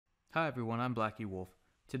Hi everyone, I'm Blackie Wolf.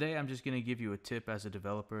 Today I'm just going to give you a tip as a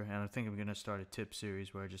developer, and I think I'm going to start a tip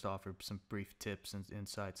series where I just offer some brief tips and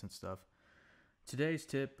insights and stuff. Today's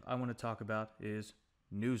tip I want to talk about is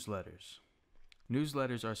newsletters.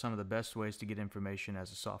 Newsletters are some of the best ways to get information as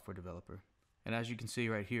a software developer. And as you can see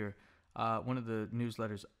right here, one of the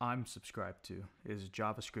newsletters I'm subscribed to is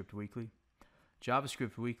JavaScript Weekly.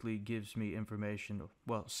 JavaScript Weekly gives me information,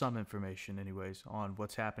 well, some information anyways, on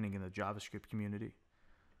what's happening in the JavaScript community.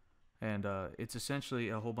 And it's essentially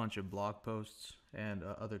a whole bunch of blog posts and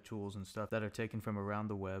other tools and stuff that are taken from around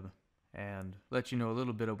the web and let you know a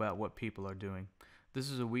little bit about what people are doing. This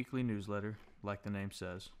is a weekly newsletter, like the name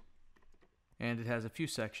says. And it has a few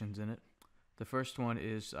sections in it. The first one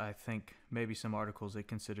is, I think, maybe some articles it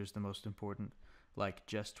considers the most important, like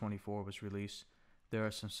Jest 24 was released. There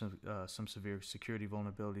are some severe security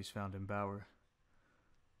vulnerabilities found in Bower.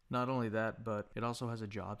 Not only that, but it also has a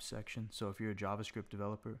jobs section, so if you're a JavaScript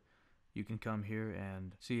developer, you can come here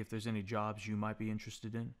and see if there's any jobs you might be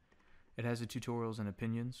interested in. It has a tutorials and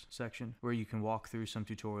opinions section where you can walk through some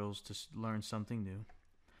tutorials to learn something new.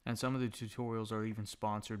 And some of the tutorials are even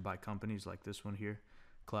sponsored by companies like this one here,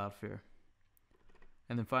 Cloudflare.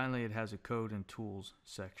 And then finally it has a code and tools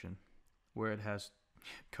section where it has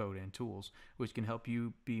code and tools, which can help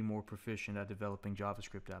you be more proficient at developing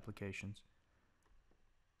JavaScript applications.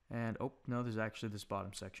 And oh no, there's actually this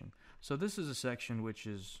bottom section. So this is a section which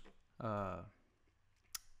is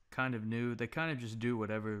kind of new. They kind of just do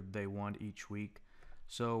whatever they want each week.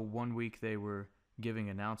 So one week they were giving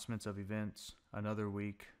announcements of events. Another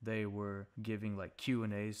week they were giving like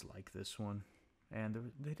Q&As like this one.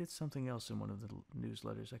 And they did something else in one of the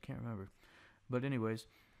newsletters. I can't remember. But anyways,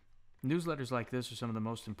 newsletters like this are some of the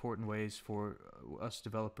most important ways for us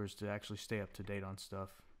developers to actually stay up to date on stuff.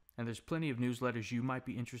 And there's plenty of newsletters you might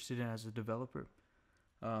be interested in as a developer.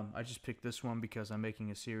 I just picked this one because I'm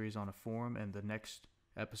making a series on a forum, and the next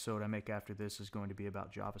episode I make after this is going to be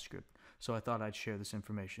about JavaScript. So I thought I'd share this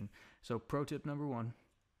information. So pro tip number 1,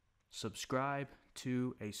 subscribe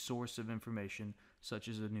to a source of information such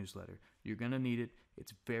as a newsletter. You're going to need it.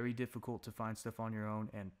 It's very difficult to find stuff on your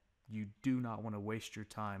own, and you do not want to waste your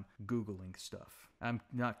time Googling stuff. I'm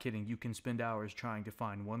not kidding. You can spend hours trying to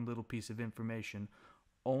find one little piece of information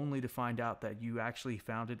only to find out that you actually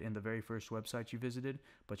found it in the very first website you visited,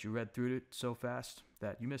 but you read through it so fast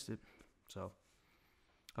that you missed it. So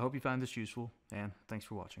I hope you find this useful, and thanks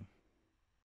for watching.